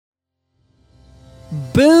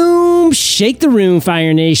Boom! Shake the room,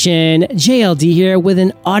 Fire Nation. JLD here with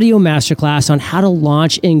an audio masterclass on how to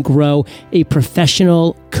launch and grow a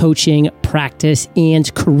professional coaching practice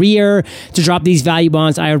and career. To drop these value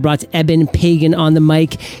bombs, I have brought Eben Pagan on the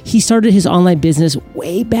mic. He started his online business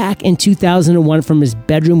way back in 2001 from his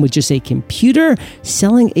bedroom with just a computer,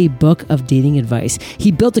 selling a book of dating advice.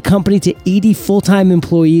 He built a company to 80 full-time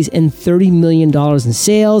employees and $30 million in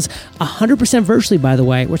sales, 100% virtually, by the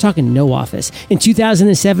way. We're talking no office. In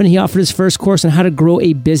 2007, he offered his first course on how to grow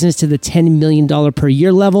a business to the $10 million per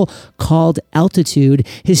year level called Altitude.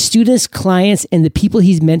 His students, clients, and the people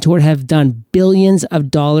he's mentored have done billions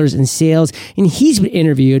of dollars in sales, and he's been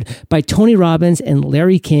interviewed by Tony Robbins and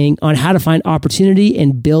Larry King on how to find opportunity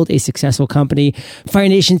and build a successful company. Fire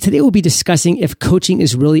Nation, today we'll be discussing if coaching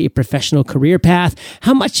is really a professional career path.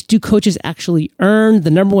 How much do coaches actually earn?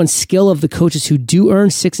 The number one skill of the coaches who do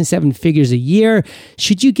earn 6 and 7 figures a year.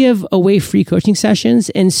 Should you give away free coaching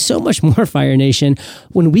sessions? And so much more, Fire Nation,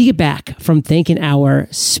 when we get back from thanking our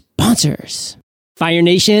sponsors. Fire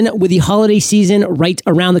Nation, with the holiday season right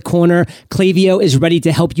around the corner, Klaviyo is ready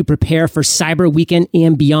to help you prepare for Cyber Weekend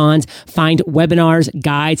and beyond. Find webinars,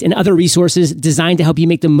 guides, and other resources designed to help you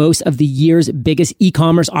make the most of the year's biggest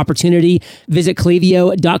e-commerce opportunity. Visit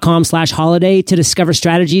klaviyo.com/holiday to discover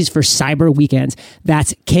strategies for Cyber Weekend.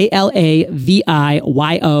 That's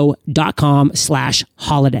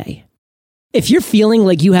KLAVIYO.com/holiday. If you're feeling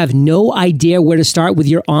like you have no idea where to start with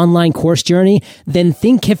your online course journey, then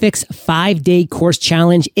Thinkific's 5-day course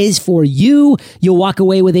challenge is for you. You'll walk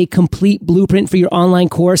away with a complete blueprint for your online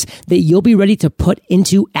course that you'll be ready to put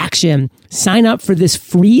into action. Sign up for this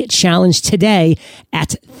free challenge today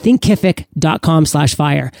at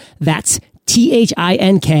thinkific.com/fire. That's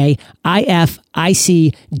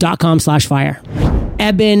THINKIFIC.com/fire.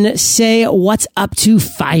 Eben, say what's up to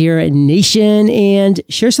Fire Nation and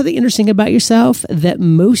share something interesting about yourself that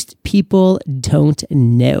most people don't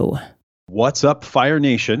know. What's up, Fire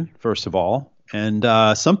Nation, first of all. And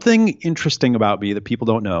something interesting about me that people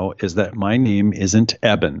don't know is that my name isn't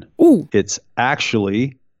Eben. Ooh. It's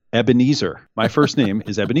actually Ebenezer. My first name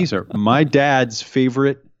is Ebenezer. My dad's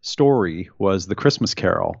favorite story was The Christmas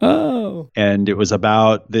Carol. Oh. And it was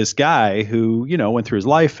about this guy who, went through his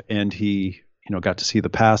life and he got to see the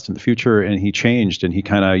past and the future, and he changed and he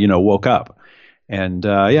kind of, woke up. And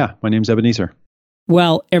my name's Ebenezer.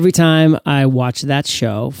 Well, every time I watch that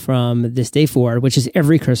show from this day forward, which is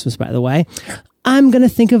every Christmas, by the way, I'm going to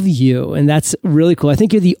think of you. And that's really cool. I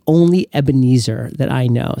think you're the only Ebenezer that I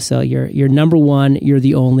know. So you're number one. You're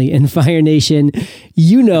the only in Fire Nation.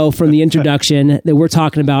 You know from the introduction that we're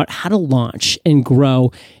talking about how to launch and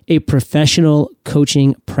grow a professional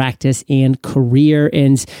coaching practice and career.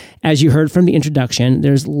 And as you heard from the introduction,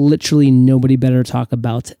 there's literally nobody better to talk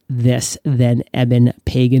about this than Eben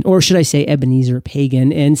Pagan, or should I say Ebenezer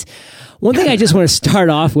Pagan. And one thing I just want to start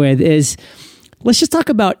off with is, let's just talk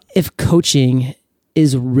about if coaching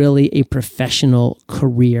is really a professional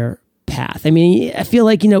career path. I mean, I feel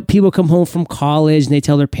like, people come home from college and they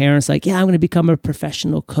tell their parents like, yeah, I'm going to become a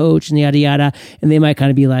professional coach and yada, yada. And they might kind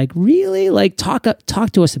of be like, really? Like talk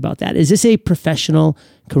to us about that. Is this a professional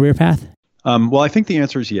career path? Well, I think the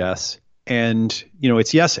answer is yes. And,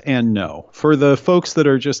 it's yes and no. For the folks that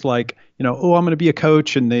are just like, I'm going to be a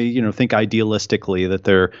coach, and they, think idealistically that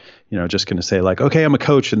they're, just going to say like, okay, I'm a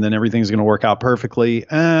coach and then everything's going to work out perfectly.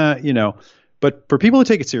 But for people who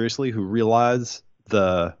take it seriously, who realize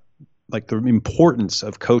the importance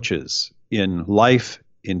of coaches in life,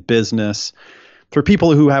 in business, for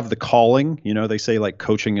people who have the calling, they say like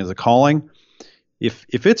coaching is a calling. If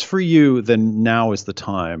it's for you, then now is the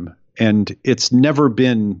time. And it's never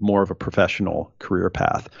been more of a professional career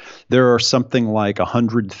path. There are something like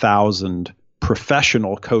 100,000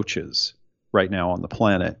 professional coaches right now on the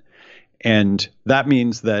planet. And that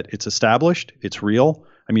means that it's established, it's real.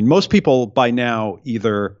 I mean, most people by now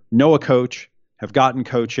either know a coach, have gotten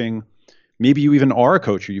coaching, maybe you even are a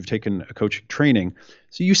coach or you've taken a coaching training.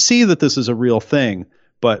 So you see that this is a real thing.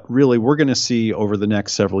 But really, we're going to see over the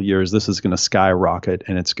next several years, this is going to skyrocket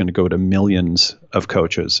and it's going to go to millions of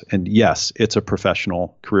coaches. And yes, it's a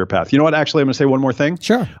professional career path. You know what? Actually, I'm going to say one more thing.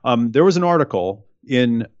 Sure. There was an article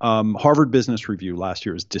in Harvard Business Review last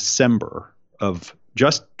year's December of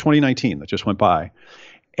just 2019 that just went by.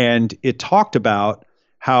 And it talked about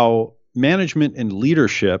how management and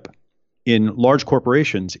leadership in large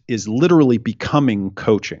corporations is literally becoming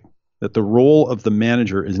coaching. That the role of the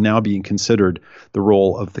manager is now being considered the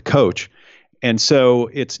role of the coach. And so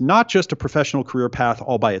it's not just a professional career path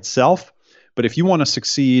all by itself, but if you want to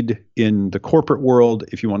succeed in the corporate world,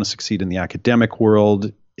 if you want to succeed in the academic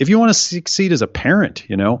world, if you want to succeed as a parent,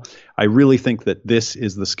 I really think that this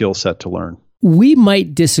is the skill set to learn. we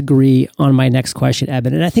might disagree on my next question,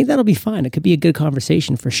 Eben, and I think that'll be fine. It could be a good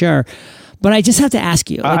conversation for sure. But I just have to ask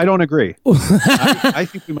you. I don't agree. I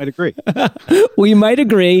think we might agree. We might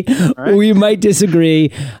agree. Right. We might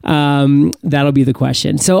disagree. That'll be the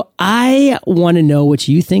question. So I want to know what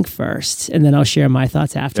you think first, and then I'll share my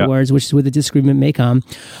thoughts afterwards, which is where the disagreement may come,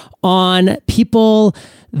 on people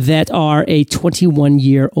that are a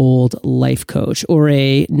 21-year-old life coach or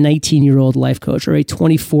a 19-year-old life coach or a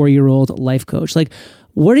 24-year-old life coach. Like,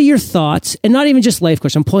 what are your thoughts? And not even just life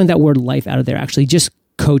coach. I'm pulling that word life out of there, actually, just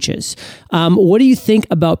coaches. What do you think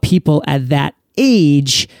about people at that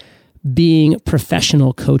age being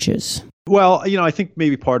professional coaches? Well, I think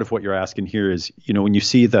maybe part of what you're asking here is, when you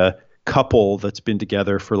see the couple that's been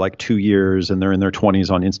together for like 2 years and they're in their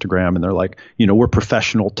 20s on Instagram and they're like, we're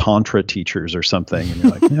professional Tantra teachers or something. And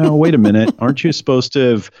you're like, no, wait a minute. Aren't you supposed to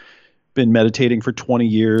have been meditating for 20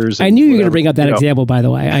 years? I knew you were going to bring up that example, by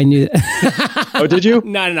the way. I knew that. Oh, did you?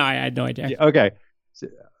 No, I had no idea. Yeah, okay.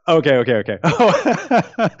 Oh, good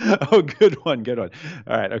one. All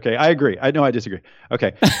right. Okay. I agree. I know I disagree.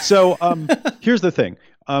 Okay. So here's the thing.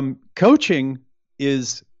 Coaching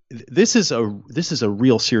is a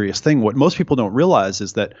real serious thing. What most people don't realize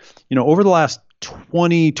is that, over the last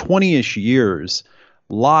 20-ish years,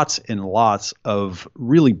 lots and lots of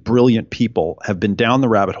really brilliant people have been down the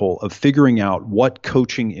rabbit hole of figuring out what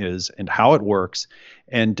coaching is and how it works,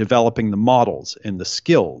 and developing the models and the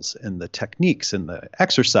skills and the techniques and the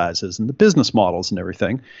exercises and the business models and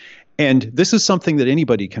everything. And this is something that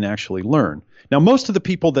anybody can actually learn. Now, most of the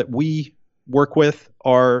people that we work with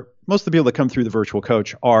most of the people that come through the virtual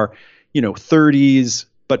coach are, 30s,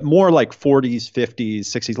 but more like 40s, 50s,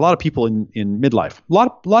 60s. A lot of people in midlife, a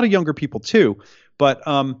lot of younger people too. But,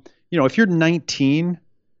 if you're 19,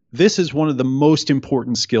 this is one of the most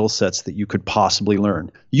important skill sets that you could possibly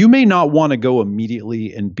learn. You may not want to go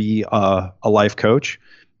immediately and be a life coach.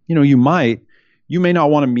 You might. You may not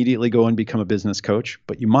want to immediately go and become a business coach,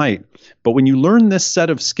 but you might. But when you learn this set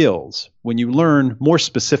of skills, when you learn more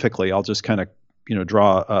specifically, I'll just kind of,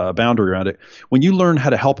 draw a boundary around it. When you learn how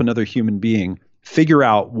to help another human being figure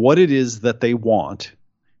out what it is that they want,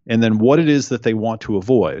 and then what it is that they want to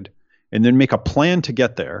avoid, and then make a plan to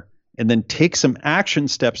get there, and then take some action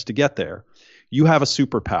steps to get there, you have a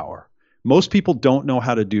superpower. Most people don't know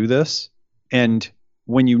how to do this. And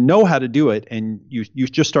when you know how to do it and you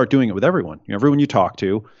just start doing it with everyone you talk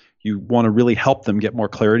to, you want to really help them get more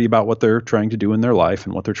clarity about what they're trying to do in their life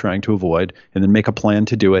and what they're trying to avoid, and then make a plan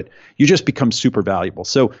to do it. You just become super valuable.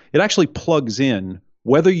 So it actually plugs in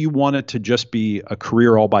whether you want it to just be a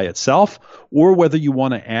career all by itself or whether you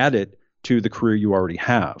want to add it to the career you already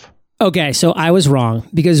have. Okay, so I was wrong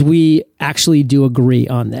because we actually do agree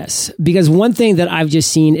on this. Because one thing that I've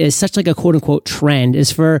just seen is such like a quote unquote trend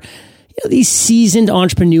is for these seasoned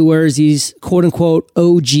entrepreneurs, these quote unquote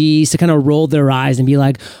OGs to kind of roll their eyes and be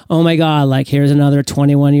like, oh my God, like here's another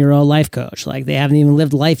 21-year-old life coach. Like they haven't even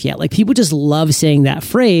lived life yet. Like people just love saying that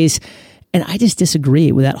phrase. And I just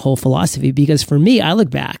disagree with that whole philosophy because for me, I look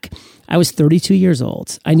back, I was 32 years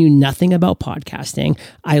old. I knew nothing about podcasting.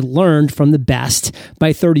 I learned from the best.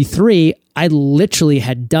 By 33, I literally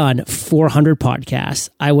had done 400 podcasts.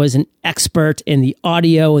 I was an expert in the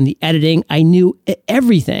audio and the editing. I knew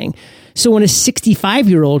everything. So when a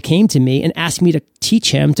 65-year-old came to me and asked me to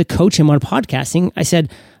teach him, to coach him on podcasting, I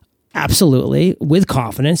said, absolutely, with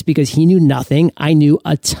confidence, because he knew nothing. I knew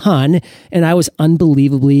a ton, and I was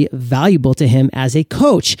unbelievably valuable to him as a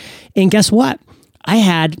coach. And guess what? I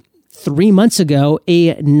had 3 months ago,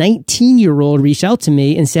 a 19-year-old reached out to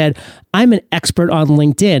me and said, I'm an expert on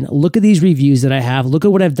LinkedIn. Look at these reviews that I have. Look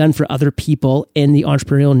at what I've done for other people in the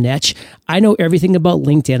entrepreneurial niche. I know everything about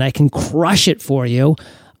LinkedIn. I can crush it for you.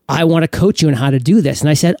 I want to coach you on how to do this. And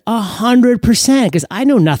I said, 100%, because I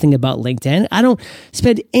know nothing about LinkedIn. I don't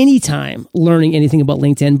spend any time learning anything about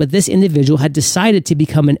LinkedIn, but this individual had decided to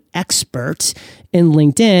become an expert in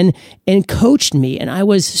LinkedIn and coached me. And I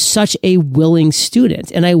was such a willing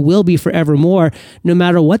student, and I will be forevermore, no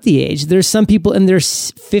matter what the age. There's some people in their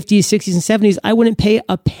 50s, 60s, and 70s, I wouldn't pay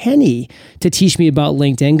a penny to teach me about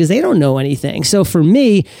LinkedIn because they don't know anything. So for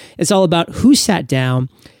me, it's all about who sat down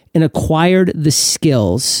and acquired the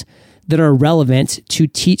skills that are relevant to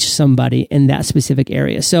teach somebody in that specific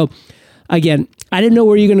area. So again, I didn't know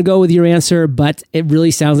where you're going to go with your answer, but it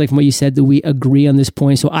really sounds like from what you said that we agree on this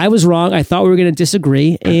point. So I was wrong. I thought we were going to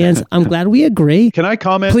disagree, and I'm glad we agree. Can I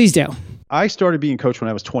comment? Please do. I started being a coach when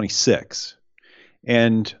I was 26,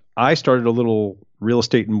 and I started a little real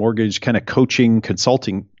estate and mortgage kind of coaching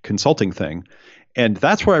consulting thing. And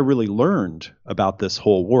that's where I really learned about this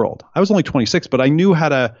whole world. I was only 26, but I knew how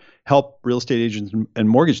to help real estate agents and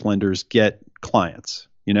mortgage lenders get clients.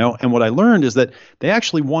 And what I learned is that they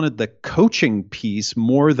actually wanted the coaching piece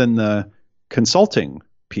more than the consulting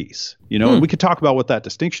piece, and we could talk about what that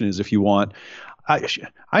distinction is if you want. I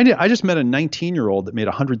just met a 19-year-old that made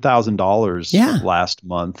 $100,000 last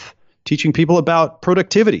month teaching people about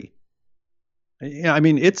productivity. Yeah, I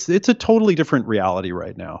mean, it's a totally different reality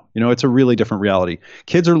right now. It's a really different reality.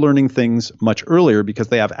 Kids are learning things much earlier because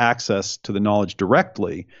they have access to the knowledge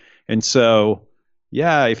directly. And so,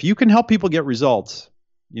 yeah, if you can help people get results,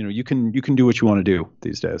 you can do what you want to do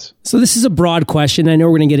these days. So this is a broad question. I know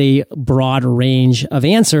we're going to get a broad range of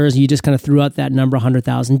answers. You just kind of threw out that number,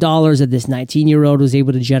 $100,000 that this 19-year-old was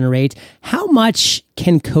able to generate. How much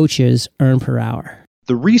can coaches earn per hour?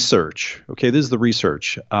 The research, this is the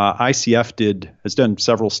research. ICF has done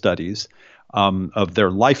several studies of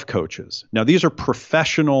their life coaches. Now, these are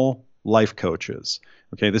professional life coaches.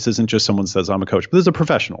 This isn't just someone says I'm a coach, but this is a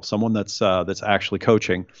professional, someone that's actually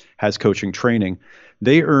coaching, has coaching training.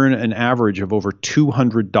 They earn an average of over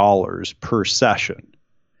 $200 per session,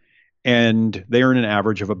 and they earn an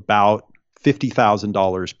average of about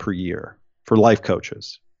 $50,000 per year for life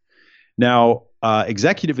coaches. Now,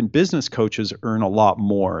 executive and business coaches earn a lot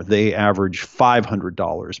more. They average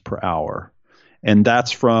 $500 per hour, and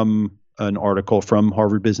that's from an article from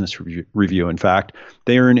Harvard Business Review. In fact,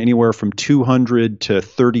 they earn anywhere from $200 to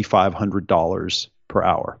 $3,500 per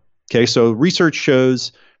hour. So research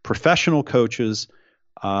shows professional coaches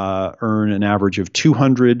earn an average of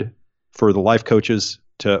 $200 for the life coaches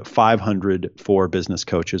to $500 for business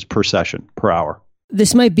coaches per session, per hour.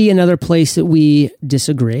 This might be another place that we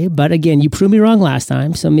disagree, but again, you proved me wrong last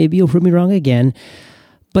time, so maybe you'll prove me wrong again.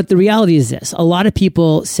 But the reality is this. A lot of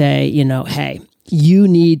people say, hey, you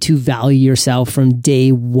need to value yourself from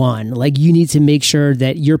day one. Like, you need to make sure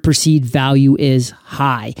that your perceived value is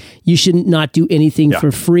high. You should not do anything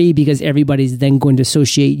for free, because everybody's then going to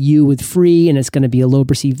associate you with free, and it's going to be a low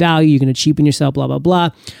perceived value. You're going to cheapen yourself, blah, blah,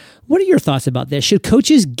 blah. What are your thoughts about this? Should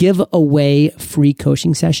coaches give away free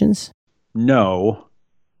coaching sessions? No.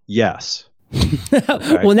 Yes.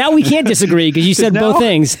 Well, now we can't disagree because you said both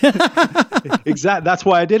things. Exactly. That's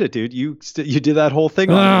why I did it, dude. You did that whole thing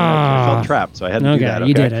on me. I felt trapped, so I had to do that. Okay,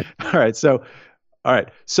 you did it. All right. So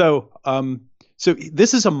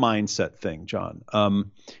this is a mindset thing, John.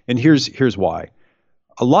 And here's why.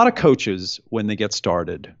 A lot of coaches, when they get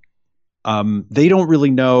started, they don't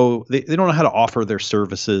really know. They don't know how to offer their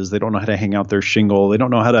services. They don't know how to hang out their shingle. They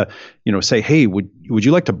don't know how to, say, hey, would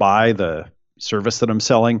you like to buy the service that I'm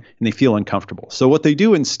selling? And they feel uncomfortable. So what they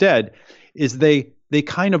do instead is they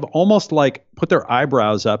kind of almost like put their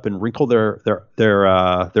eyebrows up and wrinkle their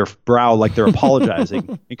brow like they're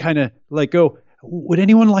apologizing and kind of like go, would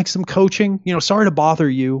anyone like some coaching? Sorry to bother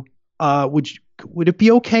you. Would it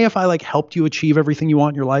be okay if I helped you achieve everything you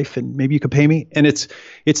want in your life, and maybe you could pay me? And it's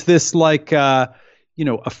this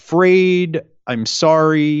afraid, I'm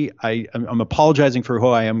sorry, I'm apologizing for who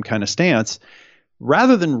I am kind of stance,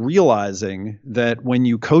 rather than realizing that when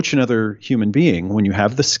you coach another human being, when you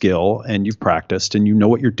have the skill and you've practiced and you know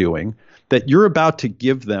what you're doing, that you're about to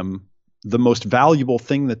give them the most valuable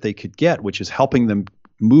thing that they could get, which is helping them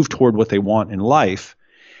move toward what they want in life,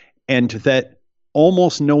 and that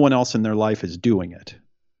almost no one else in their life is doing it.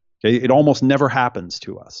 It almost never happens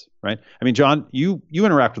to us, right? I mean, John, you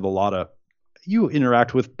interact with you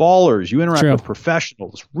interact with ballers, you interact with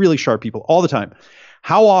professionals, really sharp people all the time.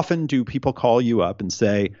 How often do people call you up and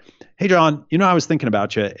say, hey, John, I was thinking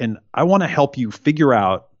about you and I want to help you figure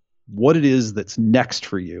out what it is that's next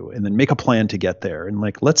for you, and then make a plan to get there. And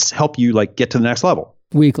let's help you get to the next level.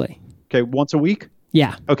 Weekly. Okay. Once a week?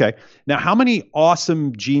 Yeah. Okay. Now, how many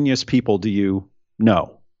awesome genius people do you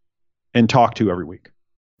know and talk to every week?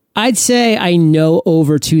 I'd say I know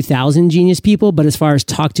over 2,000 genius people, but as far as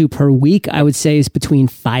talk to per week, I would say it's between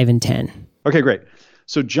 5 and 10. Okay, great.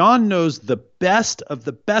 So John knows the best of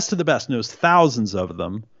the best of the best, knows thousands of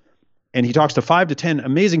them. And he talks to 5 to 10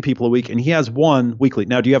 amazing people a week, and he has one weekly.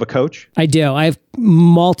 Now, do you have a coach? I do. I have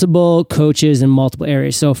multiple coaches in multiple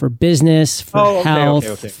areas. So for business, for health.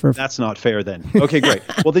 Okay. That's not fair then. Okay, great.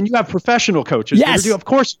 Well, then you have professional coaches. Yes. Of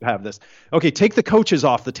course you have this. Okay, take the coaches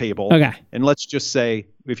off the table. Okay. And let's just say,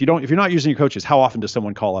 if you're not using your coaches, how often does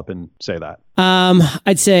someone call up and say that?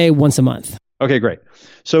 I'd say once a month. Okay, great.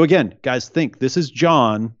 So again, guys, think this is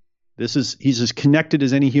John. He's as connected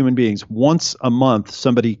as any human beings. Once a month,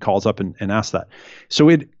 somebody calls up and asks that. So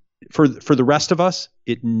for the rest of us,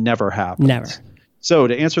 it never happens. Never. So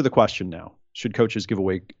to answer the question now, should coaches give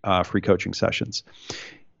away free coaching sessions?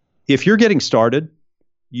 If you're getting started,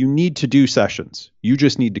 you need to do sessions. You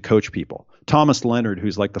just need to coach people. Thomas Leonard,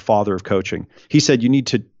 who's like the father of coaching, he said you need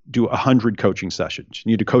to do 100 coaching sessions.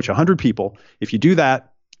 You need to coach 100 people. If you do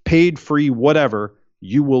that, paid, free, whatever,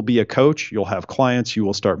 you will be a coach, you'll have clients, you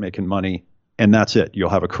will start making money, and that's it. You'll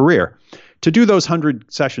have a career. To do those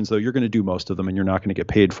 100 sessions, though, you're going to do most of them and you're not going to get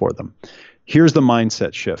paid for them. Here's the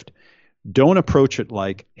mindset shift. Don't approach it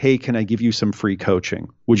like, hey, can I give you some free coaching?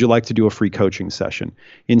 Would you like to do a free coaching session?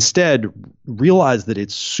 Instead, realize that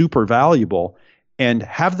it's super valuable and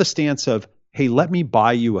have the stance of, hey, let me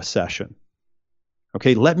buy you a session.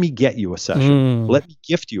 Okay, let me get you a session. Let me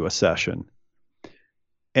gift you a session.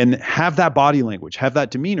 And have that body language, have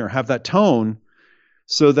that demeanor, have that tone,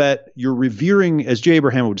 so that you're revering, as Jay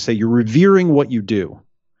Abraham would say, you're revering what you do.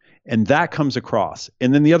 And that comes across.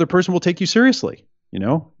 And then the other person will take you seriously. You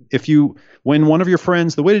know, when one of your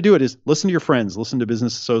friends, the way to do it is listen to your friends, listen to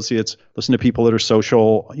business associates, listen to people that are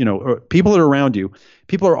social, or people that are around you.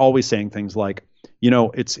 People are always saying things like,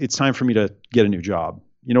 it's time for me to get a new job.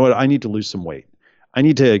 You know what? I need to lose some weight. I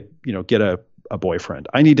need to, get a boyfriend.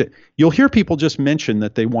 You'll hear people just mention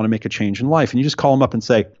that they want to make a change in life, and you just call them up and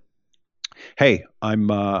say, hey, I'm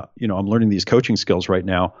learning these coaching skills right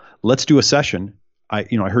now. Let's do a session. I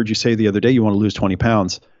heard you say the other day you want to lose 20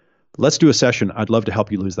 pounds. Let's do a session. I'd love to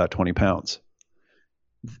help you lose that 20 pounds.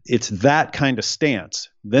 It's that kind of stance.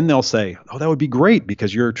 Then they'll say, oh, that would be great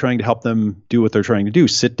because you're trying to help them do what they're trying to do.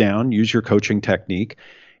 Sit down, use your coaching technique.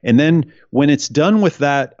 And then when it's done with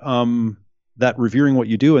that revering what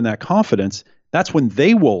you do and that confidence, that's when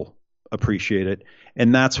they will appreciate it.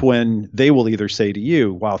 And that's when they will either say to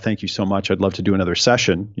you, wow, thank you so much. I'd love to do another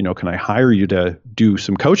session. Can I hire you to do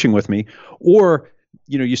some coaching with me? Or,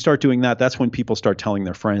 you start doing that. That's when people start telling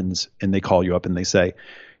their friends and they call you up and they say,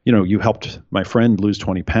 you helped my friend lose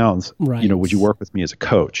 20 pounds. Right. Would you work with me as a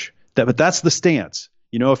coach? But that's the stance.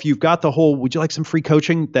 If you've got the whole, would you like some free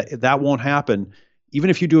coaching? That won't happen, even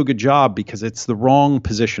if you do a good job, because it's the wrong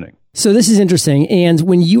positioning. So this is interesting. And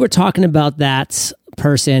when you were talking about that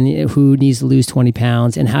person who needs to lose 20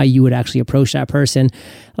 pounds and how you would actually approach that person,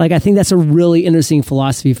 I think that's a really interesting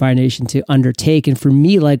philosophy, Fire Nation, to undertake. And for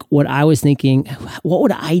me, what I was thinking, what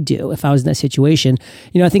would I do if I was in that situation?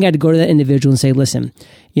 I think I had to go to that individual and say, listen,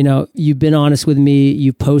 you've been honest with me,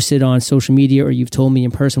 you've posted on social media, or you've told me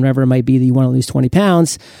in person, whatever it might be, that you want to lose 20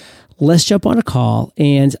 pounds. Let's jump on a call,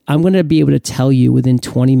 and I'm going to be able to tell you within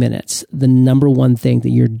 20 minutes the number one thing that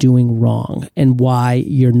you're doing wrong and why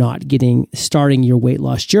you're not starting your weight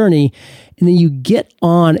loss journey. And then you get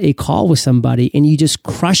on a call with somebody and you just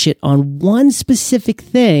crush it on one specific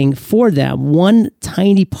thing for them, one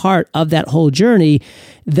tiny part of that whole journey.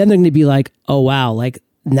 Then they're going to be like, oh, wow,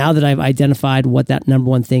 now that I've identified what that number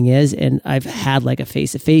one thing is, and I've had a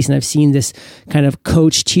face-to-face, and I've seen this kind of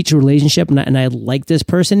coach-teacher relationship, and I like this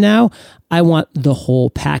person now, I want the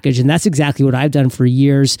whole package. And that's exactly what I've done for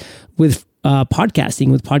years with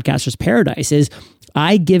podcasting, with Podcasters Paradise, is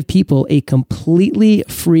I give people a completely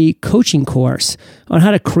free coaching course on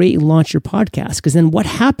how to create and launch your podcast. Because then what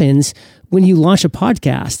happens when you launch a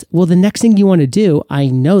podcast? Well, the next thing you want to do, I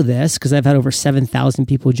know this because I've had over 7,000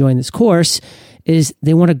 people join this course, is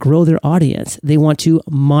they want to grow their audience. They want to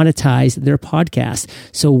monetize their podcast.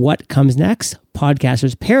 So what comes next?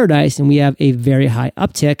 Podcasters Paradise. And we have a very high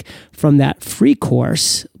uptick from that free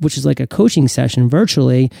course, which is like a coaching session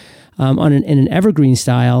virtually in an evergreen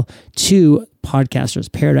style, to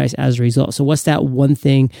Podcasters Paradise as a result. So what's that one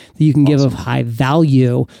thing that you can give of high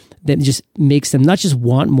value that just makes them not just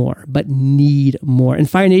want more, but need more? And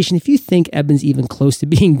Fire Nation, if you think Eben's even close to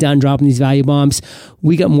being done dropping these value bombs,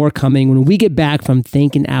 we got more coming when we get back from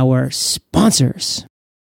thanking our sponsors.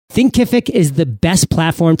 Thinkific is the best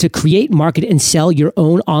platform to create, market, and sell your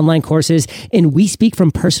own online courses. And we speak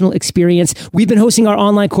from personal experience. We've been hosting our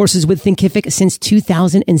online courses with Thinkific since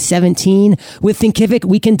 2017. With Thinkific,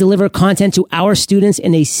 we can deliver content to our students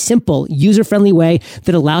in a simple, user-friendly way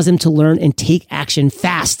that allows them to learn and take action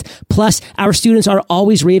fast. Plus, our students are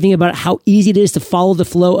always raving about how easy it is to follow the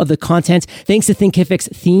flow of the content thanks to Thinkific's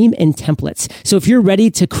theme and templates. So if you're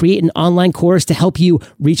ready to create an online course to help you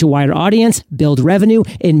reach a wider audience, build revenue,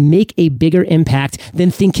 and make a bigger impact, then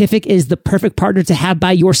Thinkific is the perfect partner to have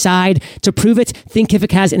by your side. To prove it,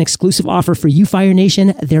 Thinkific has an exclusive offer for you, Fire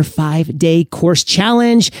Nation, their 5-day course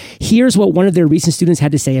challenge. Here's what one of their recent students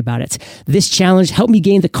had to say about it. This challenge helped me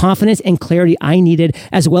gain the confidence and clarity I needed,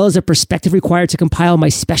 as well as the perspective required to compile my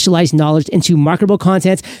specialized knowledge into marketable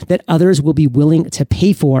content that others will be willing to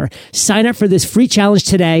pay for. Sign up for this free challenge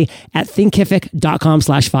today at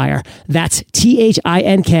thinkific.com/fire. That's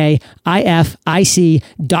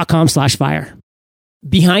THINKIFIC.com/fire.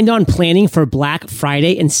 Behind on planning for Black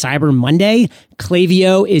Friday and Cyber Monday?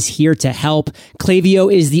 Klaviyo is here to help.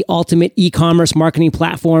 Klaviyo is the ultimate e-commerce marketing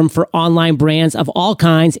platform for online brands of all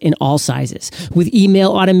kinds in all sizes. With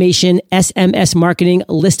email automation, SMS marketing,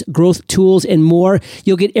 list growth tools, and more,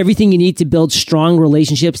 you'll get everything you need to build strong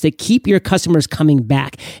relationships that keep your customers coming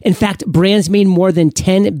back. In fact, brands made more than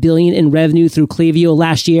 $10 billion in revenue through Klaviyo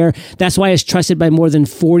last year. That's why it's trusted by more than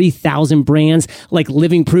 40,000 brands like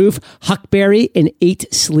Living Proof, Huckberry, and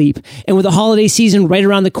 8 Sleep. And with the holiday season right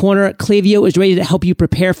around the corner, Klaviyo is ready to help you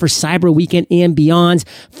prepare for Cyber Weekend and beyond.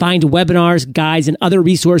 Find webinars, guides, and other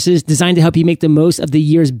resources designed to help you make the most of the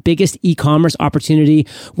year's biggest e-commerce opportunity.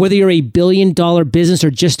 Whether you're a billion-dollar business or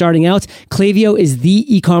just starting out, Klaviyo is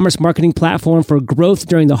the e-commerce marketing platform for growth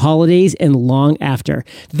during the holidays and long after.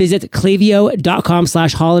 Visit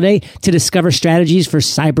klaviyo.com/holiday to discover strategies for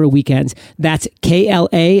Cyber Weekends. That's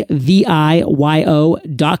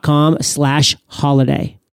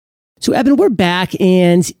klaviyo.com/holiday. So Eben, we're back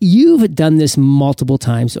and you've done this multiple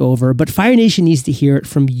times over, but Fire Nation needs to hear it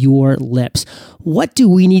from your lips. What do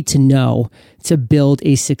we need to know to build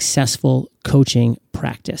a successful coaching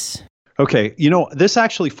practice? Okay, this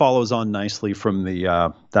actually follows on nicely from the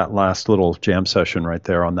that last little jam session right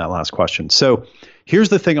there on that last question. So here's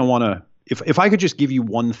the thing I want to, if I could just give you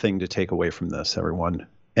one thing to take away from this, everyone,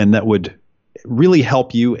 and that would really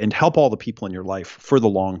help you and help all the people in your life for the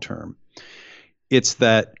long term, it's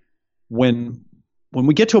that when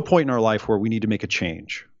we get to a point in our life where we need to make a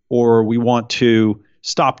change or we want to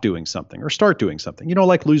stop doing something or start doing something,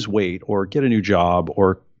 like lose weight or get a new job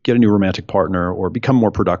or get a new romantic partner or become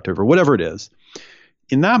more productive or whatever it is,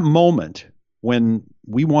 in that moment when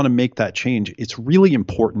we want to make that change, it's really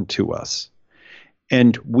important to us.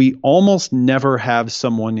 And we almost never have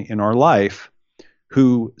someone in our life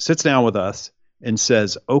who sits down with us and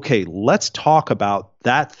says, okay, let's talk about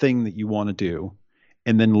that thing that you want to do.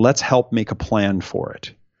 And then let's help make a plan for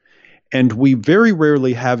it. And we very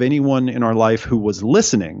rarely have anyone in our life who was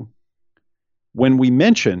listening when we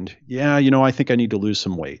mentioned, I think I need to lose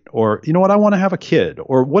some weight, or, I want to have a kid,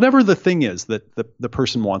 or whatever the thing is that the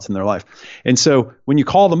person wants in their life. And so when you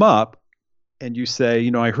call them up and you say,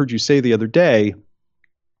 I heard you say the other day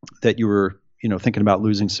that you were, thinking about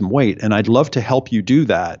losing some weight, and I'd love to help you do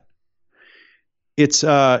that. It's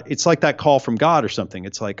like that call from God or something.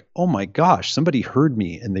 It's like, oh my gosh, somebody heard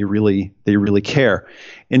me and they really care.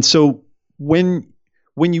 And so when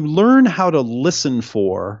you learn how to listen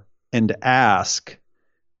for and ask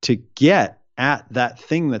to get at that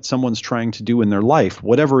thing that someone's trying to do in their life,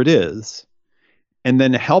 whatever it is, and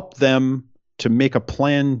then help them to make a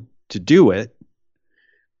plan to do it,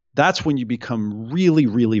 that's when you become really,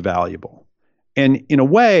 really valuable. And in a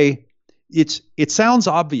way, it sounds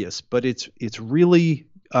obvious, but it's really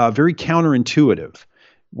very counterintuitive.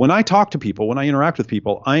 When I talk to people, when I interact with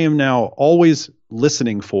people, I am now always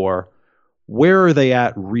listening for where are they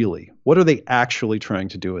at really? What are they actually trying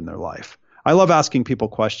to do in their life? I love asking people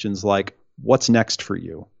questions like, what's next for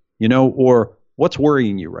you? Or what's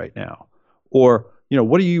worrying you right now? Or,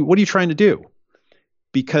 what are you trying to do?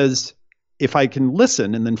 Because if I can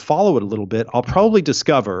listen and then follow it a little bit, I'll probably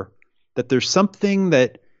discover that there's something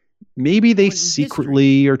that maybe they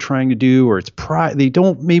secretly are trying to do, or it's they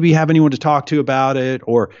don't maybe have anyone to talk to about it,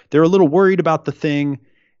 or they're a little worried about the thing.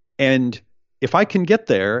 And if I can get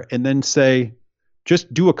there and then say,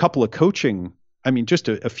 just do a couple of just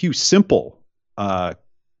a few simple,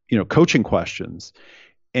 coaching questions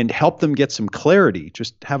and help them get some clarity,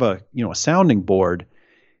 just have a sounding board,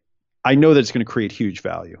 I know that it's going to create huge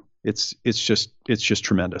value. It's just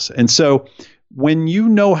tremendous. And so when you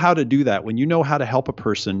know how to do that, when you know how to help a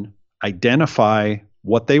person identify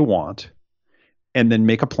what they want and then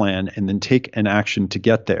make a plan and then take an action to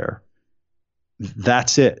get there,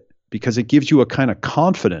 that's it. Because it gives you a kind of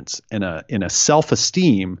confidence and a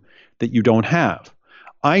self-esteem that you don't have.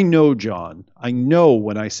 I know, John,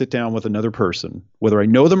 when I sit down with another person, whether I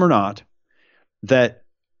know them or not, that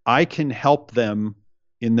I can help them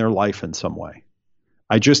in their life in some way.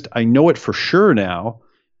 I know it for sure now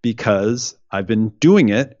because I've been doing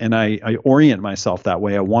it and I orient myself that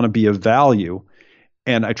way. I want to be of value,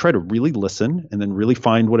 and I try to really listen and then really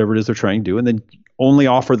find whatever it is they're trying to do, and then only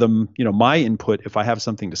offer them, my input if I have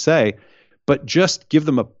something to say, but just give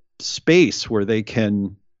them a space where they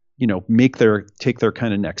can, take their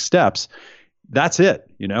kind of next steps. That's it.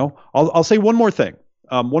 I'll say one more thing,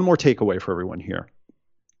 one more takeaway for everyone here.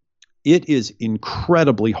 It is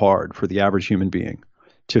incredibly hard for the average human being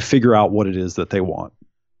to figure out what it is that they want.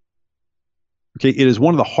 Okay, it is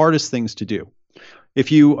one of the hardest things to do. If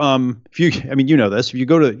you know this, if you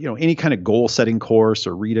go to, any kind of goal setting course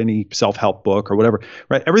or read any self-help book or whatever,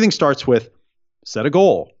 right? Everything starts with set a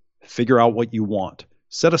goal, figure out what you want,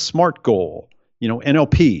 set a SMART goal,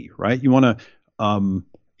 NLP, right? You want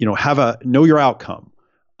to, know your outcome.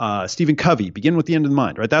 Stephen Covey, begin with the end in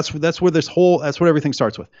mind, right? That's what everything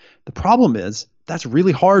starts with. The problem is that's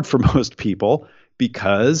really hard for most people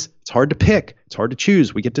because it's hard to pick. It's hard to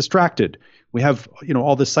choose. We get distracted. We have,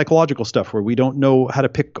 all this psychological stuff where we don't know how to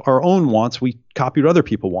pick our own wants. We copy what other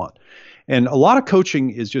people want. And a lot of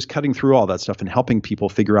coaching is just cutting through all that stuff and helping people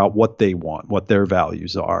figure out what they want, what their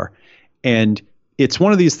values are. And it's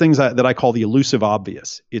one of these things that I call the elusive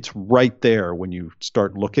obvious. It's right there when you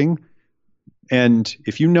start looking. And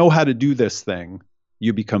if you know how to do this thing,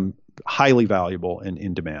 you become highly valuable and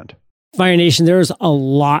in demand. Fire Nation, there's a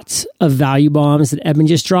lot of value bombs that Eben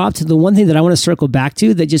just dropped. The one thing that I want to circle back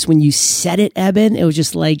to, that just when you said it, Eben, it was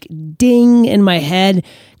just like ding in my head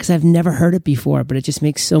because I've never heard it before, but it just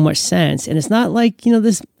makes so much sense. And it's not like,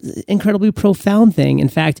 this incredibly profound thing. In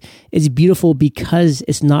fact, it's beautiful because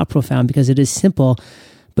it's not profound, because it is simple.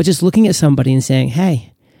 But just looking at somebody and saying,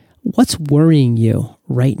 hey, what's worrying you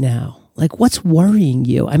right now? Like, what's worrying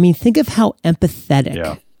you? I mean, think of how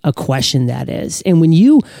empathetic a question that is. And when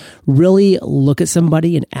you really look at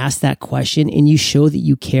somebody and ask that question and you show that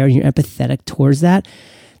you care and you're empathetic towards that,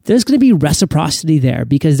 there's going to be reciprocity there,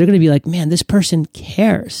 because they're going to be like, man, this person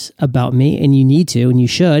cares about me, and you need to, and you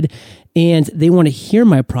should. And they want to hear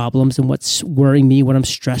my problems and what's worrying me, what I'm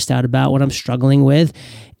stressed out about, what I'm struggling with.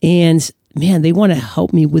 And man, they want to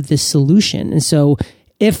help me with this solution. And so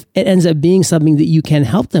if it ends up being something that you can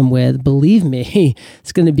help them with, believe me,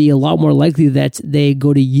 it's going to be a lot more likely that they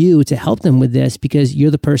go to you to help them with this, because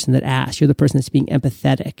you're the person that asked. You're the person that's being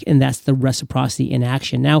empathetic, and that's the reciprocity in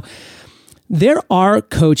action. Now, there are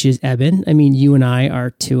coaches, Eben. I mean, you and I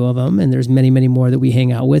are two of them, and there's many, many more that we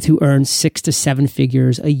hang out with who earn 6 to 7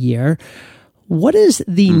 figures a year. What is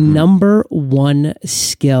the number one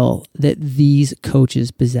skill that these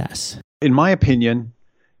coaches possess? In my opinion,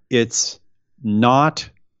 it's not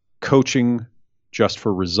coaching just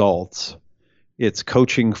for results. It's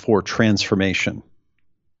coaching for transformation.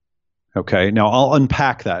 Okay. Now I'll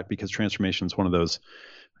unpack that, because transformation is one of those,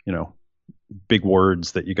 big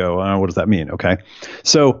words that you go, oh, what does that mean? Okay.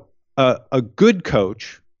 So a good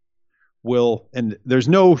coach will, and there's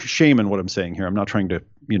no shame in what I'm saying here. I'm not trying to,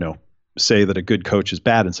 say that a good coach is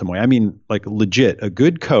bad in some way. I mean, like, legit, a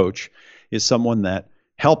good coach is someone that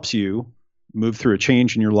helps you move through a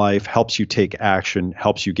change in your life, helps you take action,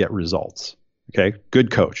 helps you get results. Okay.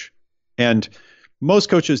 Good coach. And most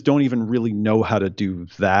coaches don't even really know how to do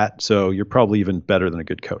that. So you're probably even better than a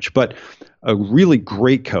good coach. But a really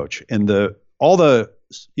great coach, and all the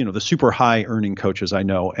super high earning coaches I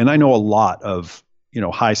know, and I know a lot of,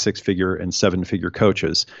 high 6-figure and 7-figure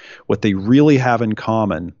coaches, what they really have in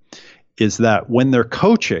common is that when they're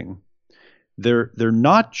coaching, they're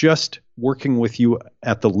not just working with you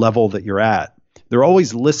at the level that you're at. They're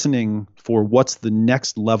always listening for what's the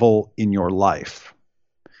next level in your life.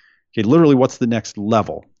 Okay, literally, what's the next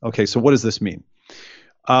level? Okay, so what does this mean?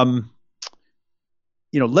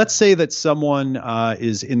 Let's say that someone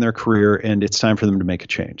is in their career and it's time for them to make a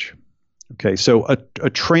change. Okay, so a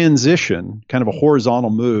transition, kind of a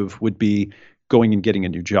horizontal move, would be going and getting a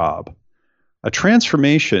new job. A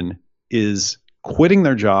transformation is quitting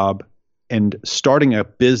their job and starting a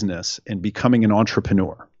business and becoming an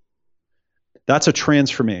entrepreneur. That's a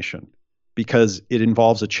transformation, because it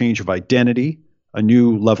involves a change of identity, a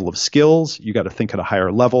new level of skills. You got to think at a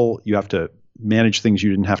higher level. You have to manage things you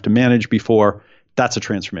didn't have to manage before. That's a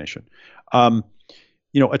transformation.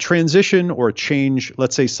 A transition or a change,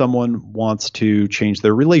 let's say someone wants to change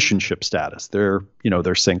their relationship status. They're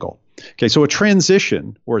single. Okay, so a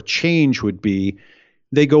transition or a change would be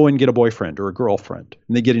they go and get a boyfriend or a girlfriend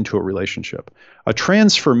and they get into a relationship. A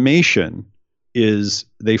transformation is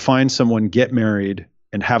they find someone, get married,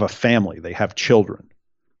 and have a family. They have children.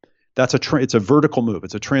 That's it's a vertical move.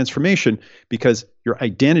 It's a transformation because your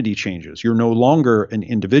identity changes. You're no longer an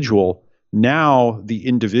individual. Now the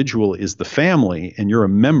individual is the family, and you're a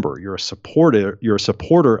member. You're a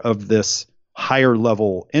supporter of this higher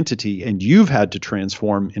level entity, and you've had to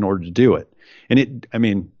transform in order to do it.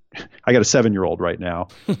 And I got a 7-year-old right now,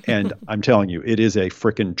 and I'm telling you, it is a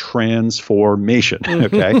freaking transformation.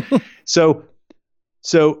 Okay. So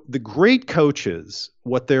the great coaches,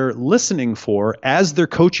 what they're listening for as they're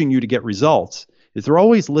coaching you to get results, is they're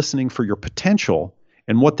always listening for your potential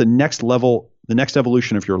and what the next level, the next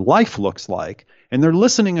evolution of your life looks like. And they're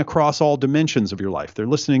listening across all dimensions of your life. They're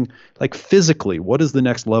listening like physically, what is the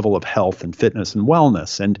next level of health and fitness and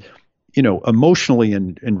wellness? And emotionally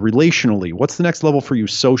and relationally, what's the next level for you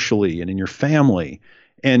socially and in your family?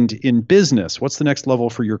 And in business, what's the next level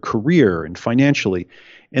for your career and financially?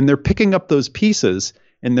 And they're picking up those pieces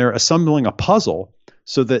and they're assembling a puzzle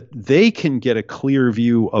so that they can get a clear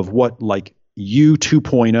view of what like you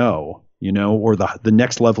 2.0, or the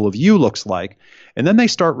next level of you looks like. And then they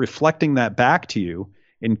start reflecting that back to you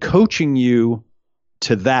and coaching you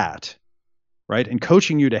to that, right? And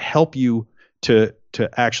coaching you to help you to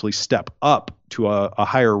actually step up to a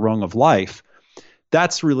higher rung of life.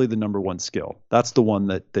 That's really the number one skill. That's the one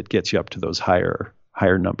that gets you up to those higher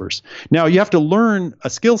numbers. Now, you have to learn a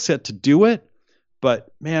skill set to do it,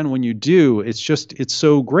 but man, when you do, it's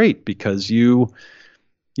so great because you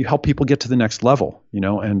help people get to the next level,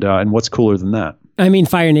 and what's cooler than that? I mean,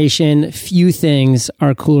 Fire Nation, few things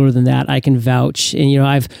are cooler than that. I can vouch. And,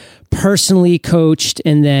 I've personally coached,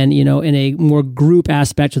 and then, in a more group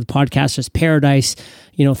aspect with Podcasters Paradise,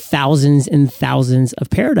 thousands and thousands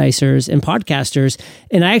of Paradisers and podcasters.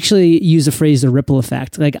 And I actually use the phrase the ripple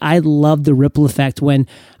effect. Like, I love the ripple effect when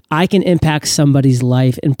I can impact somebody's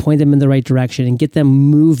life and point them in the right direction and get them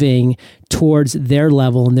moving towards their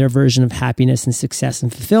level and their version of happiness and success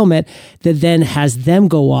and fulfillment, that then has them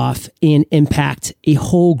go off and impact a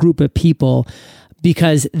whole group of people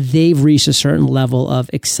because they've reached a certain level of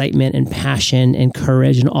excitement and passion and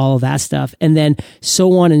courage and all of that stuff. And then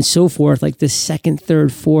so on and so forth, like the second,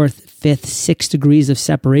 third, fourth, fifth, 6 degrees of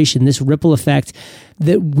separation, this ripple effect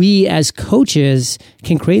that we as coaches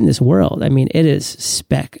can create in this world. I mean, it is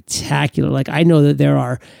spectacular. Like, I know that there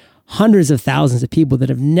are hundreds of thousands of people that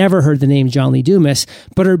have never heard the name John Lee Dumas,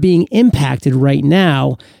 but are being impacted right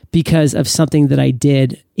now because of something that I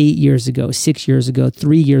did 8 years ago, 6 years ago,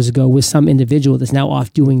 3 years ago with some individual that's now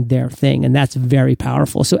off doing their thing. And that's very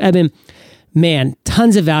powerful. So Eben, man,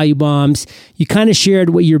 tons of value bombs. You kind of shared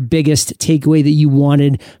what your biggest takeaway that you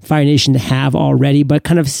wanted Fire Nation to have already, but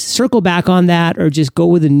kind of circle back on that or just go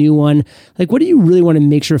with a new one. Like, what do you really want to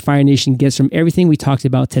make sure Fire Nation gets from everything we talked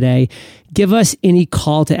about today? Give us any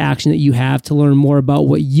call to action that you have to learn more about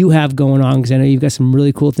what you have going on, because I know you've got some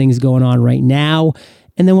really cool things going on right now.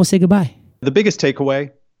 And then we'll say goodbye. The biggest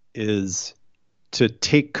takeaway is to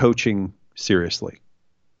take coaching seriously,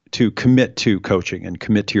 to commit to coaching and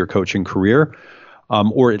commit to your coaching career,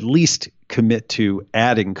 or at least commit to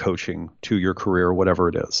adding coaching to your career, whatever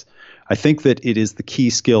it is. I think that it is the key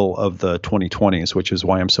skill of the 2020s, which is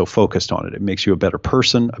why I'm so focused on it. It makes you a better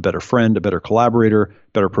person, a better friend, a better collaborator,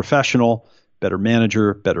 better professional, better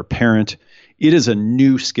manager, better parent. It is a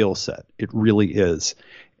new skill set. It really is.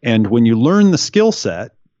 And when you learn the skill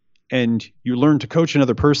set and you learn to coach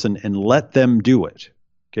another person and let them do it,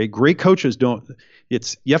 okay, great coaches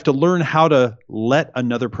you have to learn how to let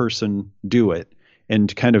another person do it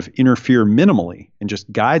and kind of interfere minimally and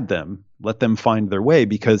just guide them, let them find their way,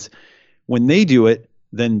 because when they do it,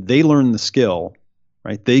 then they learn the skill,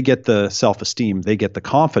 right? They get the self-esteem, they get the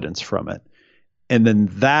confidence from it. And then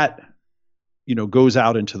that, goes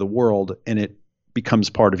out into the world and it becomes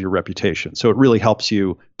part of your reputation. So it really helps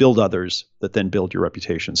you build others that then build your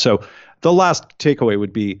reputation. So the last takeaway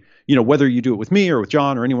would be, whether you do it with me or with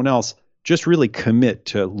John or anyone else, just really commit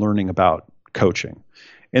to learning about coaching.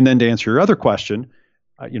 And then to answer your other question,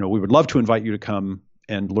 we would love to invite you to come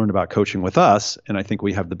and learn about coaching with us. And I think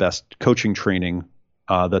we have the best coaching training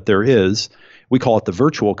that there is. We call it the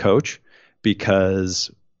virtual coach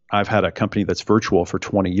because I've had a company that's virtual for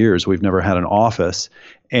 20 years. We've never had an office.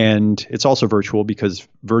 And it's also virtual because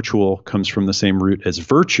virtual comes from the same root as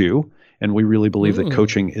virtue. And we really believe that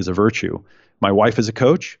coaching is a virtue. My wife is a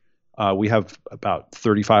coach. We have about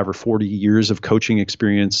 35 or 40 years of coaching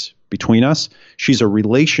experience between us. She's a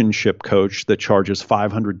relationship coach that charges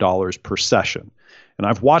 $500 per session. And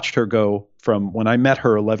I've watched her go from when I met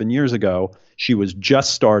her 11 years ago. She was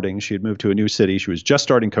just starting. She had moved to a new city. She was just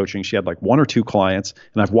starting coaching. She had like 1 or 2 clients.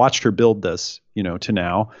 And I've watched her build this, to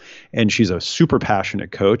now. And she's a super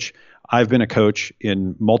passionate coach. I've been a coach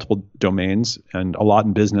in multiple domains and a lot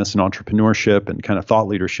in business and entrepreneurship and kind of thought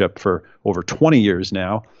leadership for over 20 years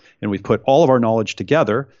now. And we've put all of our knowledge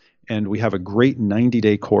together, and we have a great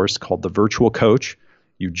 90-day course called the Virtual Coach.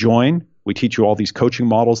 You join, we teach you all these coaching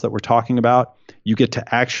models that we're talking about. You get to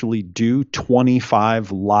actually do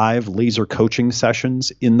 25 live laser coaching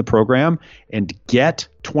sessions in the program and get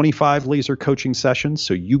 25 laser coaching sessions.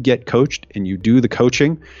 So you get coached and you do the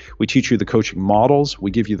coaching. We teach you the coaching models.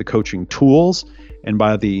 We give you the coaching tools. And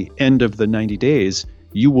by the end of the 90 days,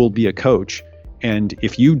 you will be a coach. And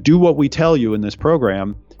if you do what we tell you in this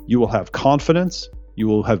program, you will have confidence, you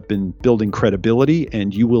will have been building credibility,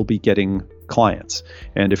 and you will be getting clients.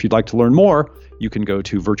 And if you'd like to learn more, you can go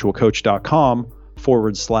to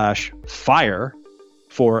virtualcoach.com/fire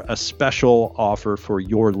for a special offer for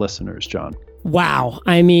your listeners, John. Wow.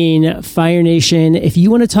 I mean, Fire Nation, if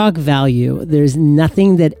you want to talk value, there's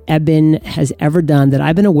nothing that Eben has ever done that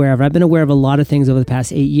I've been aware of. I've been aware of a lot of things over the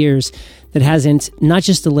past 8 years that hasn't not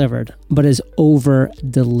just delivered, but has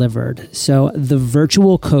over-delivered. So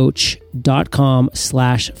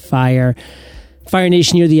thevirtualcoach.com/fire. Fire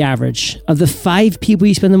Nation, you're the average of the 5 people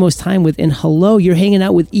you spend the most time with. And hello, you're hanging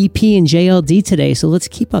out with EP and JLD today. So let's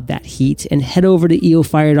keep up that heat and head over to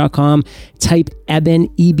eofire.com, type Eben,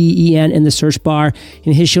 EBEN in the search bar,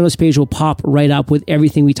 and his show notes page will pop right up with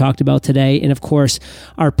everything we talked about today. And of course,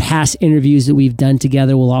 our past interviews that we've done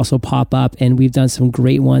together will also pop up, and we've done some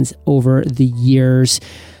great ones over the years.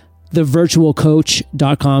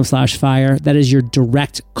 thevirtualcoach.com/fire. That is your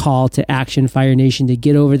direct call to action, Fire Nation, to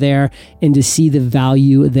get over there and to see the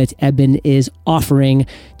value that Eben is offering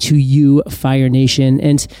to you, Fire Nation.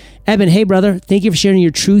 And Eben, hey brother, thank you for sharing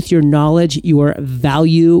your truth, your knowledge, your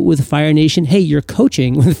value with Fire Nation. Hey, your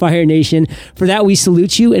coaching with Fire Nation. For that, we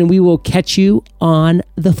salute you, and we will catch you on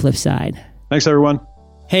the flip side. Thanks, everyone.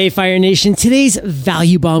 Hey, Fire Nation. Today's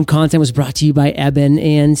Value Bomb content was brought to you by Eben.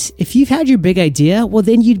 And if you've had your big idea, well,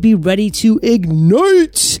 then you'd be ready to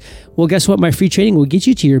ignite. Well, guess what? My free training will get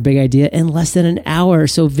you to your big idea in less than an hour.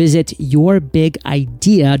 So visit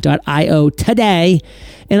yourbigidea.io today,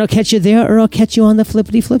 and I'll catch you there, or I'll catch you on the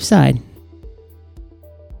flippity flip side.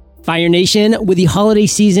 Fire Nation, with the holiday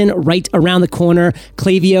season right around the corner,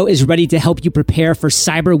 Klaviyo is ready to help you prepare for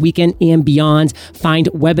Cyber Weekend and beyond. Find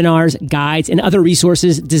webinars, guides, and other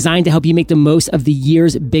resources designed to help you make the most of the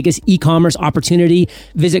year's biggest e-commerce opportunity.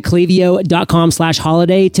 Visit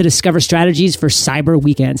klaviyo.com/holiday to discover strategies for Cyber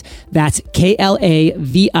Weekend. That's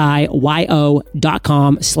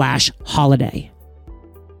klaviyo.com/holiday.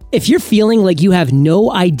 If you're feeling like you have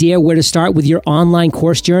no idea where to start with your online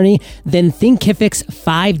course journey, then Thinkific's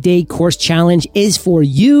 5-day course challenge is for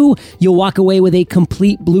you. You'll walk away with a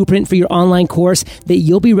complete blueprint for your online course that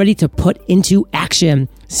you'll be ready to put into action.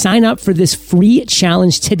 Sign up for this free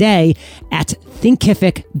challenge today at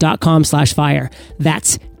thinkific.com/fire.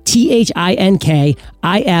 That's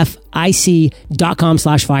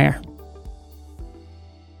THINKIFIC.com/fire.